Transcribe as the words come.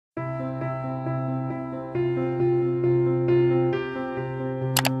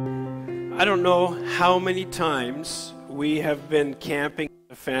I don't know how many times we have been camping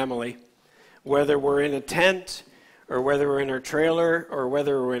as a family, whether we're in a tent or whether we're in our trailer or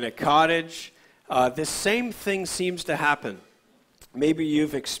whether we're in a cottage. This same thing seems to happen. Maybe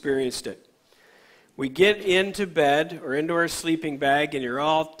you've experienced it. We get into bed or into our sleeping bag and you're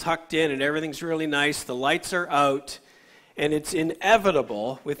all tucked in and everything's really nice. The lights are out and it's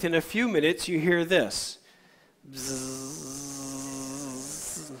inevitable. Within a few minutes you hear this. Bzzz.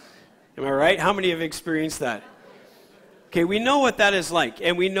 Am I right? How many have experienced that? Okay, we know what that is like,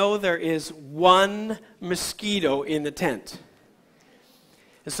 and we know there is one mosquito in the tent.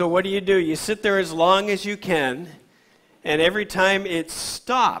 And so what do? You sit there as long as you can, and every time it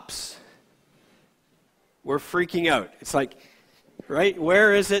stops, we're freaking out. It's like, right,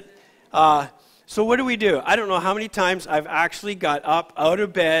 where is it? So what do? I don't know how many times I've actually got up out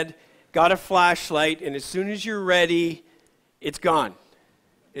of bed, got a flashlight, and as soon as you're ready, it's gone.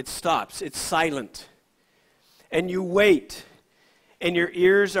 It stops. It's silent. And you wait, and your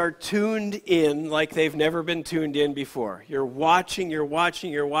ears are tuned in like they've never been tuned in before. You're watching,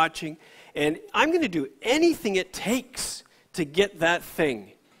 and I'm going to do anything it takes to get that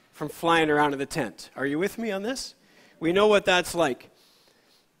thing from flying around in the tent. Are you with me on this? We know what that's like.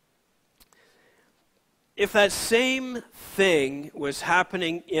 If that same thing was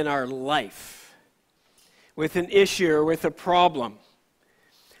happening in our life, with an issue or with a problem,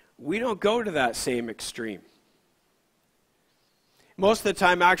 we don't go to that same extreme. Most of the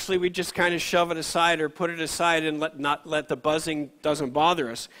time, actually, we just kind of shove it aside or put it aside and let the buzzing doesn't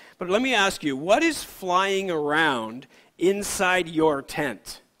bother us. But let me ask you, what is flying around inside your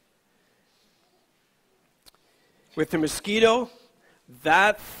tent? With the mosquito,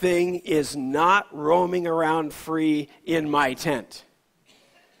 that thing is not roaming around free in my tent.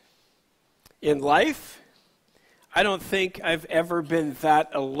 In life, I don't think I've ever been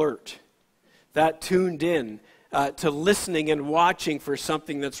that alert, that tuned in to listening and watching for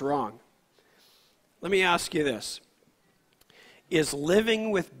something that's wrong. Let me ask you this. Is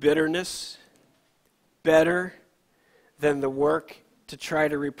living with bitterness better than the work to try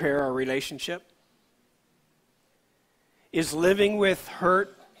to repair our relationship? Is living with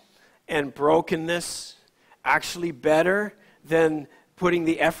hurt and brokenness actually better than putting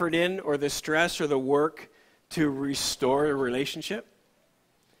the effort in or the stress or the work to restore a relationship?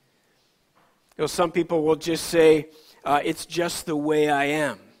 You know, some people will just say, it's just the way I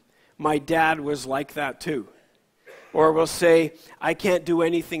am. My dad was like that too. Or will say, I can't do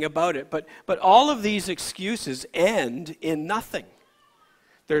anything about it. But all of these excuses end in nothing.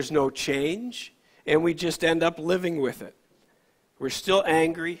 There's no change, and we just end up living with it. We're still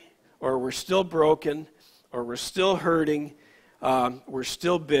angry, or we're still broken, or we're still hurting, we're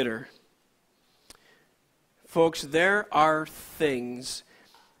still bitter. Folks, there are things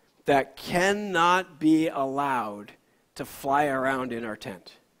that cannot be allowed to fly around in our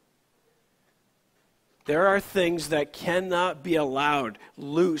tent. There are things that cannot be allowed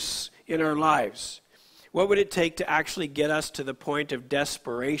loose in our lives. What would it take to actually get us to the point of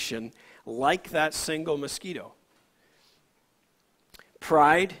desperation like that single mosquito?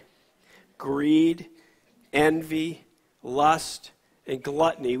 Pride, greed, envy, lust, and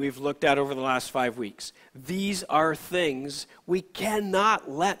gluttony we've looked at over the last 5 weeks. These are things we cannot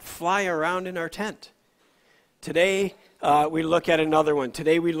let fly around in our tent. Today, we look at another one.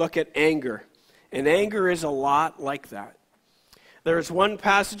 Today, we look at anger. And anger is a lot like that. There's one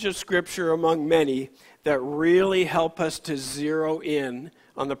passage of Scripture among many that really help us to zero in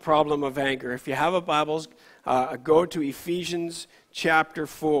on the problem of anger. If you have a Bible, go to Ephesians chapter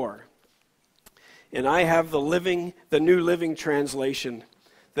 4. And I have the New Living Translation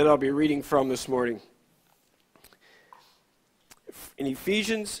that I'll be reading from this morning. In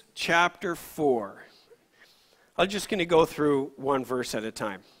Ephesians chapter 4, I'm just going to go through one verse at a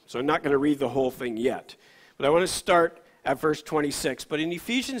time. So I'm not going to read the whole thing yet. But I want to start at verse 26. But in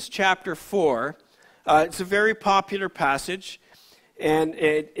Ephesians chapter 4, it's a very popular passage. And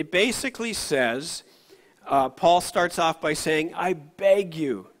it basically says, Paul starts off by saying, I beg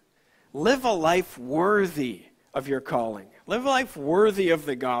you, live a life worthy of your calling. Live a life worthy of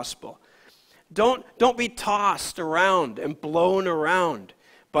the gospel. Don't be tossed around and blown around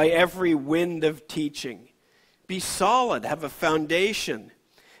by every wind of teaching. Be solid, have a foundation.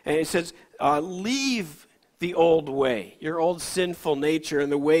 And it says, leave the old way, your old sinful nature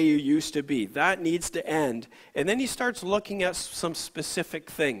and the way you used to be. That needs to end. And then he starts looking at some specific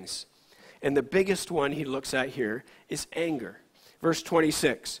things. And the biggest one he looks at here is anger. Verse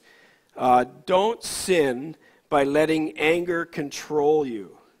 26. Don't sin by letting anger control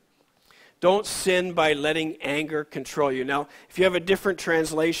you. Don't sin by letting anger control you. Now, if you have a different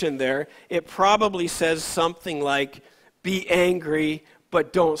translation there, it probably says something like, be angry,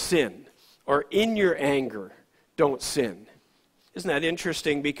 but don't sin. Or in your anger, don't sin. Isn't that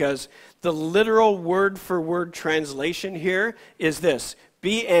interesting? Because the literal word-for-word translation here is this: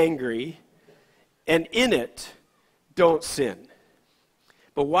 be angry, and in it, don't sin.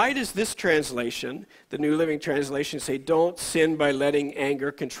 But why does this translation, the New Living Translation, say don't sin by letting anger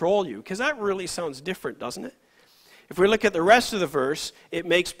control you? Because that really sounds different, doesn't it? If we look at the rest of the verse, it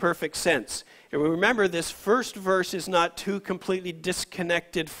makes perfect sense. And remember, this first verse is not two completely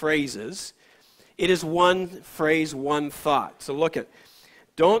disconnected phrases. It is one phrase, one thought. So look at,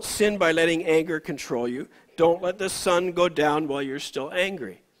 don't sin by letting anger control you. Don't let the sun go down while you're still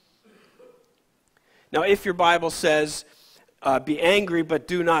angry. Now, if your Bible says, be angry but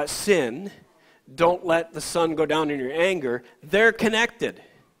do not sin, don't let the sun go down in your anger, they're connected.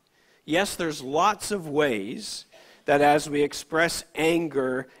 Yes, there's lots of ways that as we express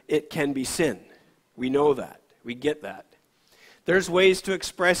anger, it can be sin. We know that. We get that. There's ways to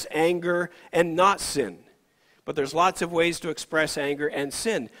express anger and not sin. But there's lots of ways to express anger and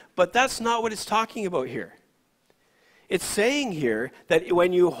sin. But that's not what it's talking about here. It's saying here that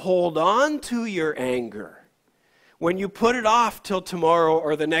when you hold on to your anger, when you put it off till tomorrow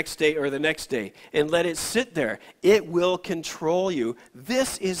or the next day and let it sit there, it will control you.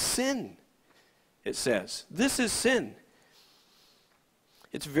 This is sin, it says. This is sin.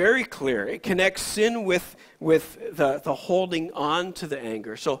 It's very clear. It connects sin with the holding on to the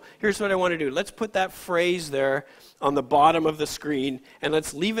anger. So here's what I want to do. Let's put that phrase there on the bottom of the screen, and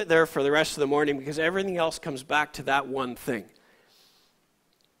let's leave it there for the rest of the morning because everything else comes back to that one thing.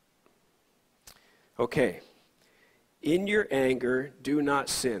 Okay. In your anger, do not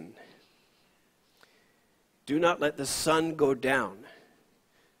sin. Do not let the sun go down.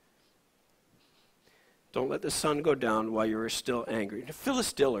 Don't let the sun go down while you are still angry.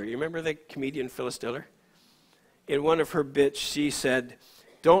 Phyllis Diller, you remember the comedian Phyllis Diller? In one of her bits, she said,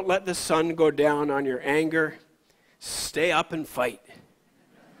 don't let the sun go down on your anger. Stay up and fight.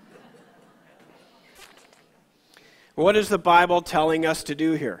 What is the Bible telling us to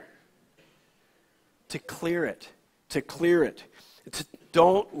do here? To clear it. To clear it.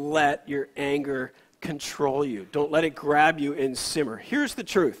 Don't let your anger control you. Don't let it grab you and simmer. Here's the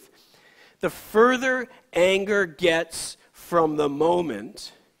truth. The further anger gets from the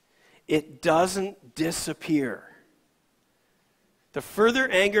moment, it doesn't disappear. The further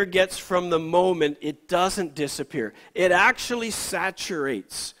anger gets from the moment, it doesn't disappear. It actually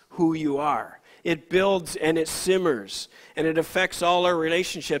saturates who you are. It builds and it simmers, and it affects all our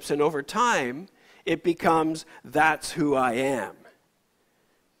relationships, and over time, it becomes, that's who I am.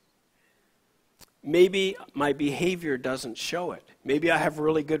 Maybe my behavior doesn't show it. Maybe I have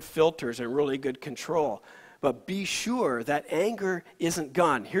really good filters and really good control. But be sure that anger isn't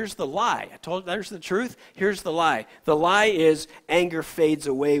gone. Here's the lie. I told you, there's the truth. Here's the lie. The lie is anger fades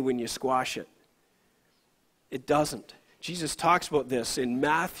away when you squash it. It doesn't. Jesus talks about this in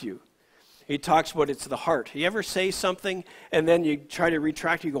Matthew. He talks about it's the heart. You ever say something and then you try to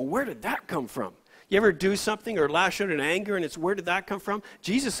retract, you go, where did that come from? You ever do something or lash out in anger and it's, where did that come from?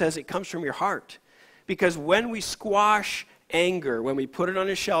 Jesus says it comes from your heart. Because when we squash anger, when we put it on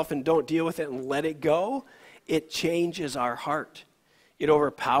a shelf and don't deal with it and let it go, it changes our heart. It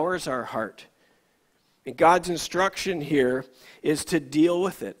overpowers our heart. And God's instruction here is to deal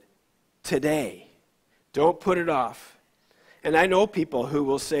with it today. Don't put it off. And I know people who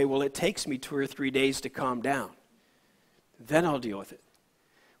will say, well, it takes me 2 or 3 days to calm down. Then I'll deal with it.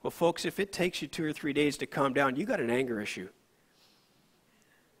 Well, folks, if it takes you 2 or 3 days to calm down, you got an anger issue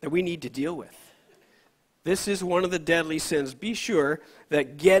that we need to deal with. This is one of the deadly sins. Be sure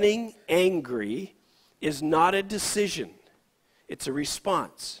that getting angry is not a decision. It's a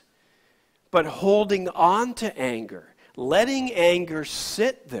response. But holding on to anger, letting anger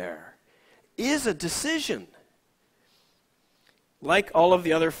sit there, is a decision. Like all of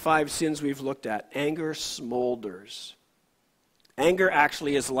the other 5 sins we've looked at, anger smolders. Anger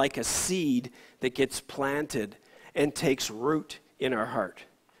actually is like a seed that gets planted and takes root in our heart.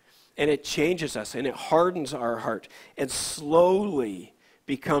 And it changes us, and it hardens our heart, and slowly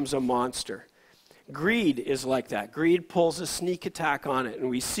becomes a monster. Greed is like that. Greed pulls a sneak attack on it, and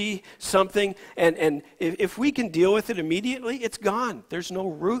we see something, and if we can deal with it immediately, it's gone. There's no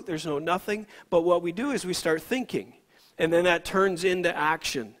root, there's no nothing, but what we do is we start thinking, and then that turns into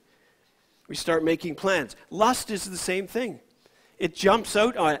action. We start making plans. Lust is the same thing. It jumps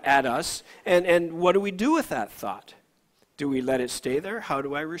out at us, and what do we do with that thought? Do we let it stay there? How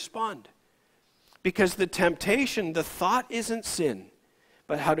do I respond? Because the temptation, the thought isn't sin,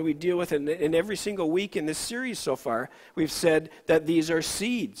 but how do we deal with it? And every single week in this series so far, we've said that these are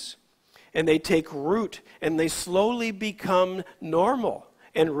seeds, and they take root, and they slowly become normal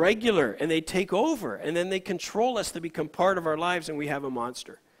and regular, and they take over, and then they control us. They become part of our lives, and we have a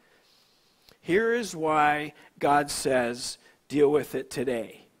monster. Here is why God says, deal with it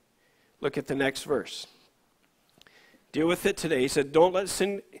today. Look at the next verse. Deal with it today. He said, don't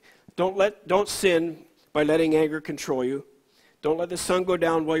sin by letting anger control you. Don't let the sun go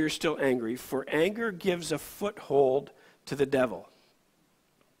down while you're still angry, for anger gives a foothold to the devil.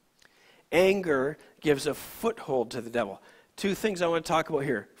 Anger gives a foothold to the devil. Two things I want to talk about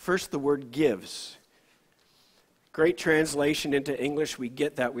here. First, the word gives. Great translation into English. We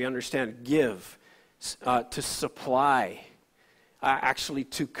get that. We understand. Give, to supply, actually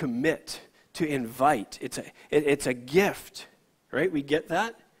to commit, to invite. It's a gift, right? We get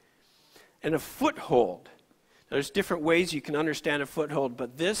that? And a foothold. There's different ways you can understand a foothold,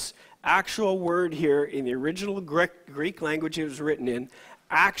 but this actual word here in the original Greek language it was written in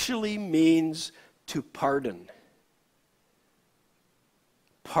actually means to pardon.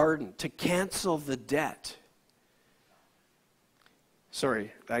 Pardon, to cancel the debt.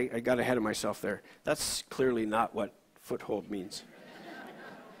 Sorry, I got ahead of myself there. That's clearly not what foothold means.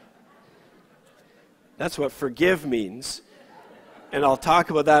 That's what forgive means, and I'll talk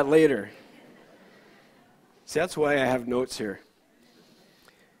about that later. See, that's why I have notes here.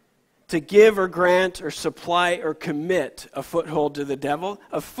 To give or grant or supply or commit a foothold to the devil,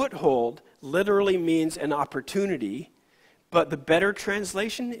 a foothold literally means an opportunity, but the better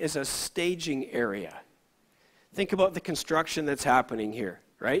translation is a staging area. Think about the construction that's happening here,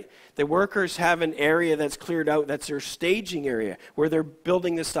 right? The workers have an area that's cleared out, that's their staging area, where they're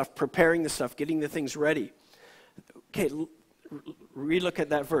building the stuff, preparing the stuff, getting the things ready. Okay, relook at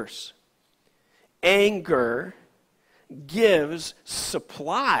that verse. Anger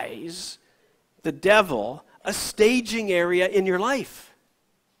supplies the devil a staging area in your life.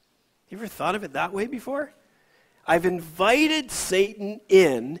 You ever thought of it that way before? I've invited Satan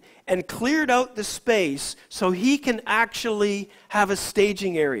in and cleared out the space so he can actually have a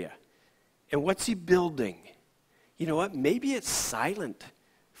staging area. And what's he building? You know what? Maybe it's silent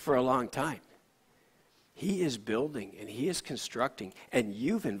for a long time. He is building and he is constructing, and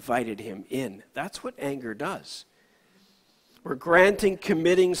you've invited him in. That's what anger does. We're granting,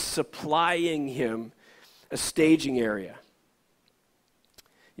 committing, supplying him a staging area.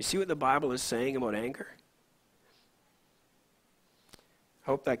 You see what the Bible is saying about anger? I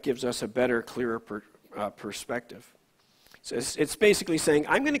hope that gives us a better, clearer perspective. So it's basically saying,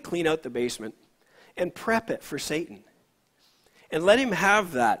 I'm going to clean out the basement and prep it for Satan. And let him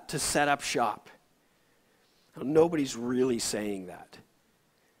have that to set up shop. Now, nobody's really saying that.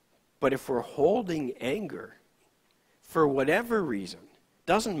 But if we're holding anger, for whatever reason,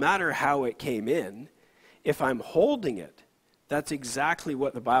 doesn't matter how it came in, if I'm holding it, that's exactly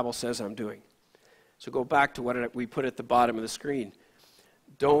what the Bible says I'm doing. So go back to what we put at the bottom of the screen.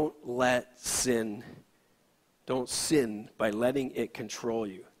 Don't sin by letting it control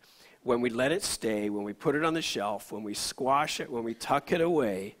you. When we let it stay, when we put it on the shelf, when we squash it, when we tuck it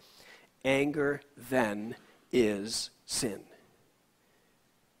away, anger then is sin.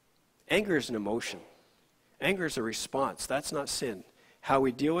 Anger is an emotion. Anger is a response. That's not sin. How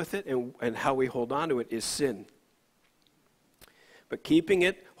we deal with it and how we hold on to it is sin. But keeping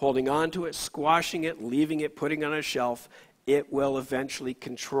it, holding on to it, squashing it, leaving it, putting it on a shelf, it will eventually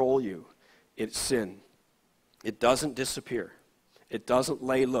control you. It's sin. It doesn't disappear. It doesn't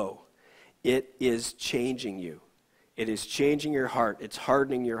lay low. It is changing you. It is changing your heart. It's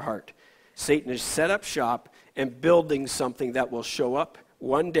hardening your heart. Satan has set up shop and building something that will show up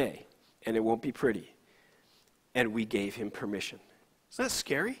one day, and it won't be pretty. And we gave him permission. Isn't that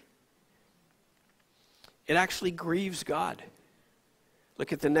scary? It actually grieves God.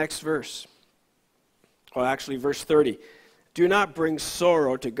 Look at the next verse. Well, actually, verse 30. Do not bring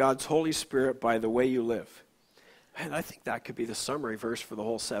sorrow to God's Holy Spirit by the way you live. Man, I think that could be the summary verse for the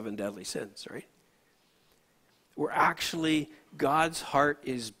whole 7 deadly sins, right? God's heart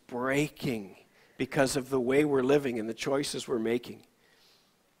is breaking because of the way we're living and the choices we're making.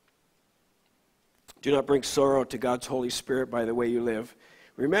 Do not bring sorrow to God's Holy Spirit by the way you live.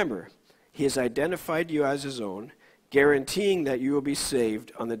 Remember, he has identified you as his own, guaranteeing that you will be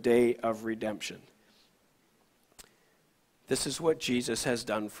saved on the day of redemption. This is what Jesus has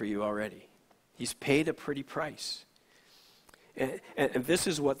done for you already. He's paid a pretty price. And this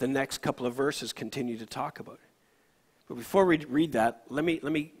is what the next couple of verses continue to talk about. But before we read that, let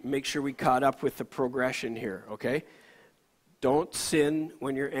me make sure we caught up with the progression here, okay? Don't sin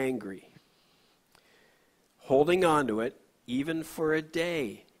when you're angry. Holding on to it, even for a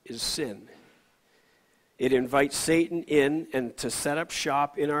day, is sin. It invites Satan in and to set up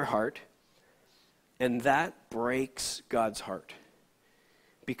shop in our heart, and that breaks God's heart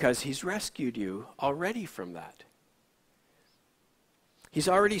because he's rescued you already from that. He's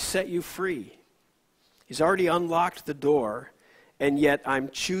already set you free. He's already unlocked the door, and yet I'm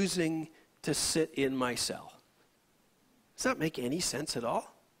choosing to sit in my cell. Does that make any sense at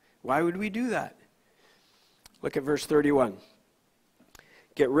all? Why would we do that? Look at verse 31.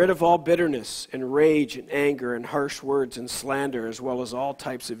 Get rid of all bitterness and rage and anger and harsh words and slander, as well as all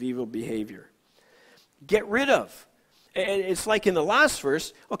types of evil behavior. Get rid of. And it's like in the last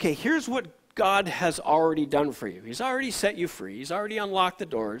verse, okay, here's what God has already done for you. He's already set you free. He's already unlocked the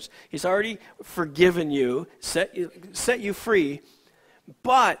doors. He's already forgiven you, set you free.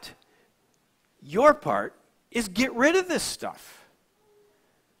 But your part is get rid of this stuff.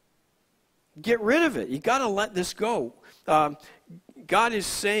 Get rid of it. You got to let this go. God is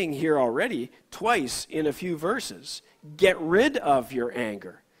saying here already, twice in a few verses, get rid of your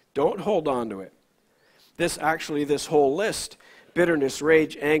anger. Don't hold on to it. This whole list, bitterness,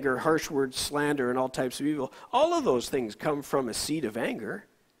 rage, anger, harsh words, slander, and all types of evil, all of those things come from a seed of anger.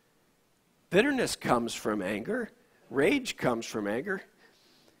 Bitterness comes from anger. Rage comes from anger.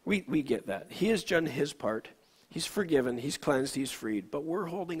 We get that. He has done his part. He's forgiven. He's cleansed. He's freed. But we're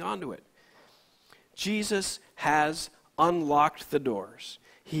holding on to it. Jesus has unlocked the doors.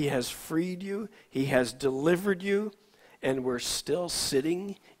 He has freed you. He has delivered you. And we're still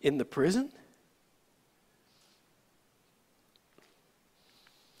sitting in the prison?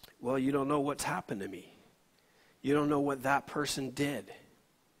 Well, you don't know what's happened to me. You don't know what that person did.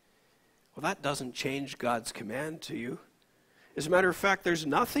 Well, that doesn't change God's command to you. As a matter of fact, there's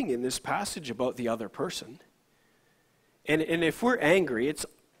nothing in this passage about the other person. And if we're angry, it's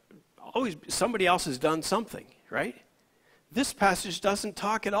always somebody else has done something, right? This passage doesn't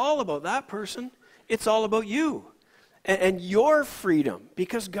talk at all about that person. It's all about you and your freedom,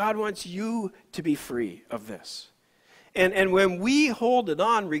 because God wants you to be free of this. And when we hold it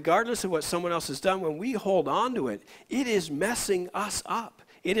on, regardless of what someone else has done, when we hold on to it, it is messing us up.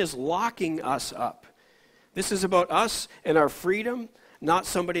 It is locking us up. This is about us and our freedom, not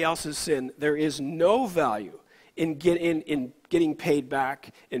somebody else's sin. There is no value in getting paid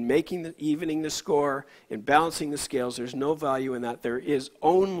back, in evening the score, in balancing the scales. There's no value in that. There is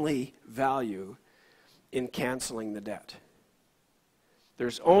only value in canceling the debt.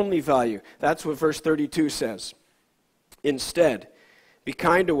 There's only value. That's what verse 32 says. Instead, be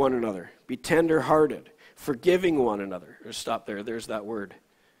kind to one another, be tender-hearted, forgiving one another. Or stop there, there's that word,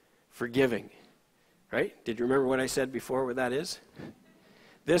 forgiving. Right? Did you remember what I said before, what that is?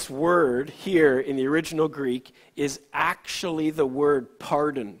 This word here in the original Greek is actually the word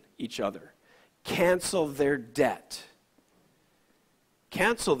pardon each other. Cancel their debt.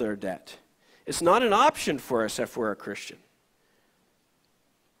 Cancel their debt. It's not an option for us if we're a Christian.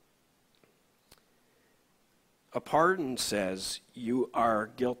 A pardon says you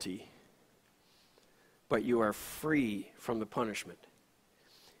are guilty, but you are free from the punishment.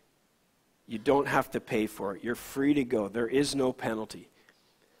 You don't have to pay for it. You're free to go. There is no penalty.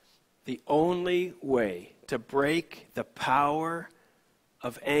 The only way to break the power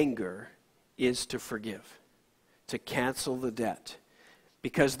of anger is to forgive, to cancel the debt.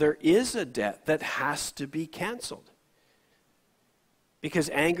 Because there is a debt that has to be canceled. Because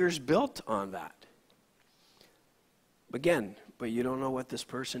anger's built on that. Again, but you don't know what this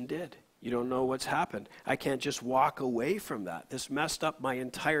person did. You don't know what's happened. I can't just walk away from that. This messed up my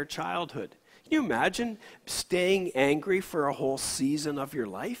entire childhood. Can you imagine staying angry for a whole season of your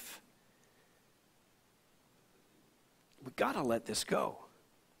life? We've got to let this go.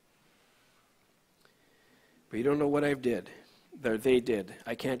 But you don't know what I did. They did.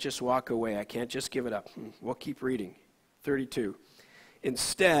 I can't just walk away. I can't just give it up. We'll keep reading. 32.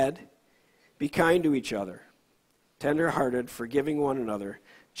 Instead, be kind to each other, tender-hearted, forgiving one another,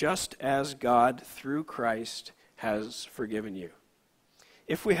 just as God, through Christ, has forgiven you.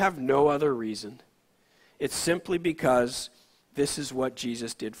 If we have no other reason, it's simply because this is what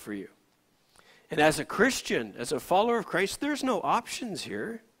Jesus did for you. And as a Christian, as a follower of Christ, there's no options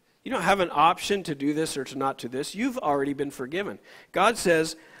here. You don't have an option to do this or to not do this. You've already been forgiven. God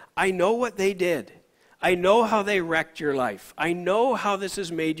says, I know what they did. I know how they wrecked your life. I know how this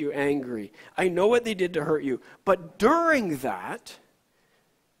has made you angry. I know what they did to hurt you. But during that,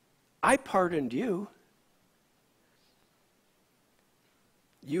 I pardoned you.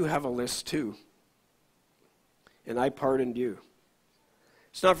 You have a list too. And I pardoned you.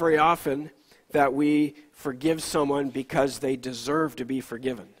 It's not very often that we forgive someone because they deserve to be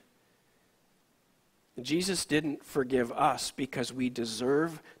forgiven. Jesus didn't forgive us because we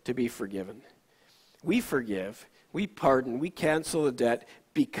deserve to be forgiven. We forgive, we pardon, we cancel the debt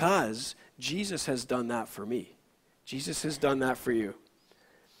because Jesus has done that for me. Jesus has done that for you.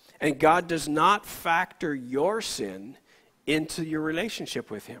 And God does not factor your sin into your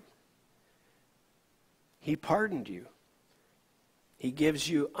relationship with him. He pardoned you. He gives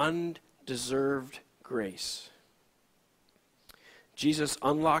you undeserved grace. Jesus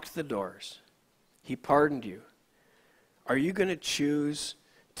unlocked the doors. He pardoned you. Are you going to choose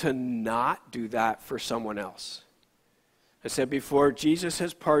to not do that for someone else? I said before, Jesus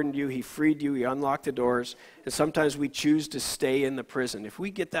has pardoned you. He freed you. He unlocked the doors. And sometimes we choose to stay in the prison. If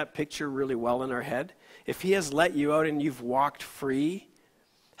we get that picture really well in our head, if he has let you out and you've walked free,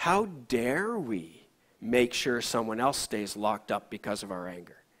 how dare we make sure someone else stays locked up because of our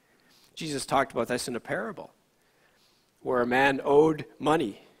anger? Jesus talked about this in a parable where a man owed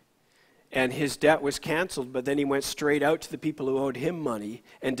money and his debt was canceled, but then he went straight out to the people who owed him money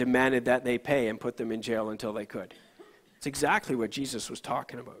and demanded that they pay and put them in jail until they could. It's exactly what Jesus was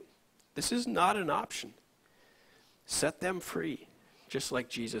talking about. This is not an option. Set them free, just like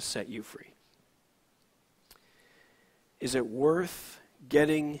Jesus set you free. Is it worth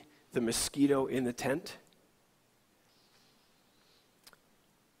getting the mosquito in the tent?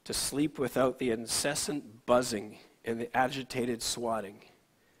 To sleep without the incessant buzzing and the agitated swatting,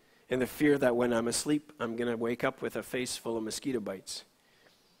 and the fear that when I'm asleep, I'm going to wake up with a face full of mosquito bites.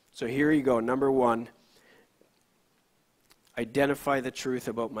 So here you go. Number one, identify the truth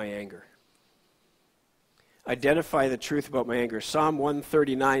about my anger. Identify the truth about my anger. Psalm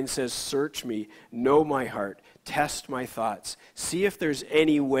 139 says, "Search me, know my heart, test my thoughts. See if there's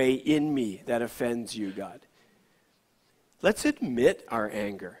any way in me that offends you, God." Let's admit our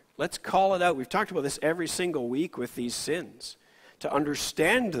anger. Let's call it out. We've talked about this every single week with these sins, to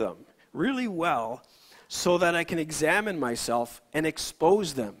understand them really well so that I can examine myself and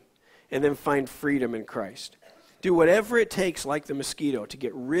expose them and then find freedom in Christ. Do whatever it takes, like the mosquito, to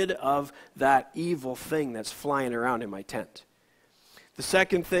get rid of that evil thing that's flying around in my tent. The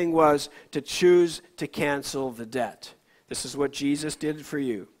second thing was to choose to cancel the debt. This is what Jesus did for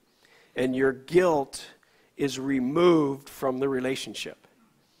you. And your guilt is removed from the relationship.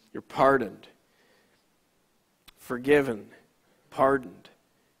 You're pardoned, forgiven, pardoned.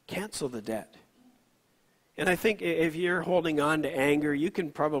 Cancel the debt. And I think if you're holding on to anger, you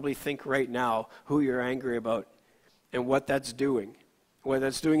can probably think right now who you're angry about and what that's doing. What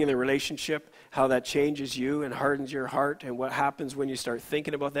that's doing in the relationship, how that changes you and hardens your heart, and what happens when you start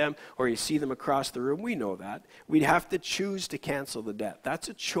thinking about them or you see them across the room. We know that. We'd have to choose to cancel the debt. That's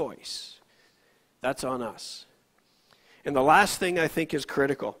a choice. That's on us. And the last thing I think is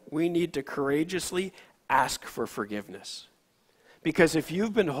critical. We need to courageously ask for forgiveness. Because if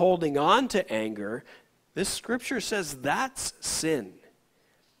you've been holding on to anger, this scripture says that's sin.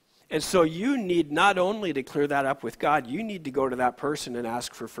 And so you need not only to clear that up with God, you need to go to that person and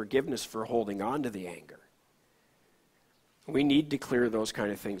ask for forgiveness for holding on to the anger. We need to clear those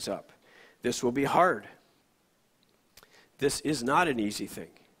kind of things up. This will be hard. This is not an easy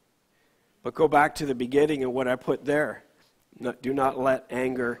thing. But go back to the beginning and what I put there. Do not let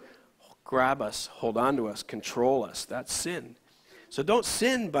anger grab us, hold on to us, control us. That's sin. So don't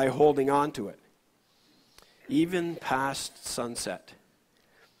sin by holding on to it, even past sunset.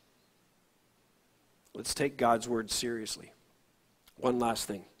 Let's take God's word seriously. One last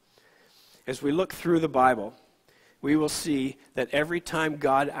thing. As we look through the Bible, we will see that every time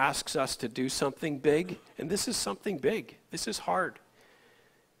God asks us to do something big, and this is something big, this is hard.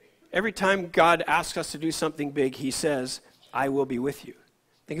 Every time God asks us to do something big, he says, "I will be with you."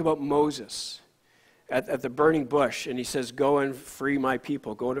 Think about Moses at the burning bush, and he says, "Go and free my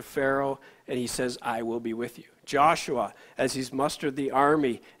people." Go to Pharaoh, and he says, "I will be with you." Joshua, as he's mustered the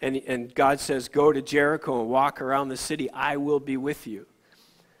army, and God says, "Go to Jericho and walk around the city. I will be with you."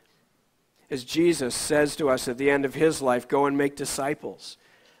 As Jesus says to us at the end of his life, "Go and make disciples.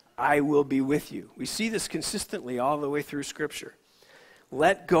 I will be with you." We see this consistently all the way through Scripture.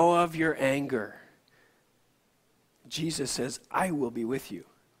 Let go of your anger. Jesus says, "I will be with you."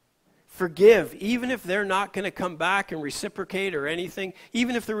 Forgive, even if they're not going to come back and reciprocate or anything,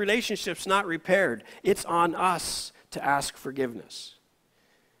 even if the relationship's not repaired. It's on us to ask forgiveness.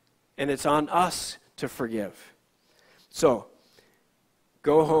 And it's on us to forgive. So,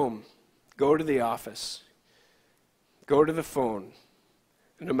 go home, go to the office, go to the phone.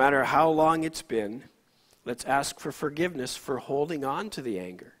 And no matter how long it's been, let's ask for forgiveness for holding on to the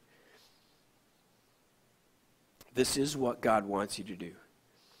anger. This is what God wants you to do.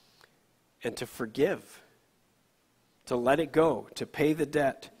 And to forgive, to let it go, to pay the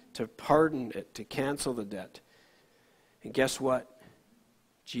debt, to pardon it, to cancel the debt. And guess what?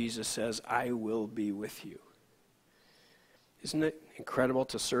 Jesus says, I will be with you. Isn't it incredible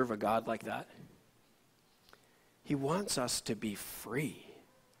to serve a God like that? He wants us to be free.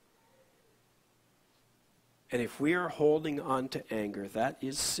 And if we are holding on to anger, that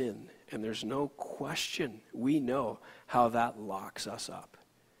is sin. And there's no question, we know how that locks us up.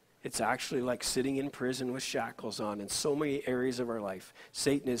 It's actually like sitting in prison with shackles on in so many areas of our life.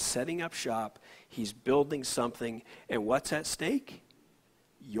 Satan is setting up shop. He's building something. And what's at stake?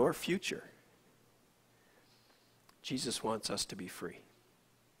 Your future. Jesus wants us to be free.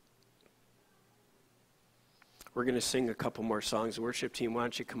 We're going to sing a couple more songs. Worship team, why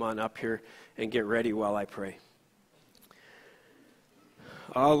don't you come on up here and get ready while I pray.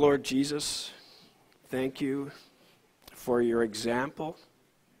 Oh, Lord Jesus, thank you for your example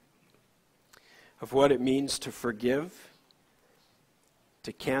of what it means to forgive,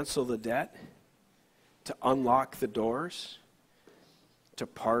 to cancel the debt, to unlock the doors, to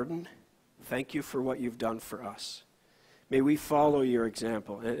pardon. Thank you for what you've done for us. May we follow your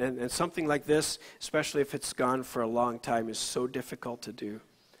example. And something like this, especially if it's gone for a long time, is so difficult to do.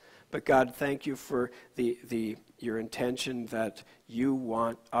 But God, thank you for your intention that you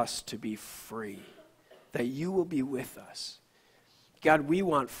want us to be free, that you will be with us. God, we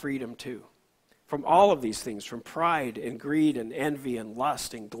want freedom too. From all of these things, from pride and greed and envy and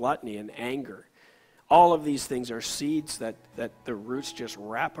lust and gluttony and anger. All of these things are seeds that the roots just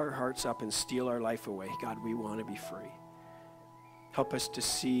wrap our hearts up and steal our life away. God, we want to be free. Help us to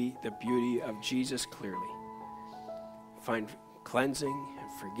see the beauty of Jesus clearly. Find cleansing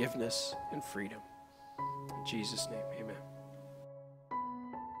and forgiveness and freedom. In Jesus' name, amen.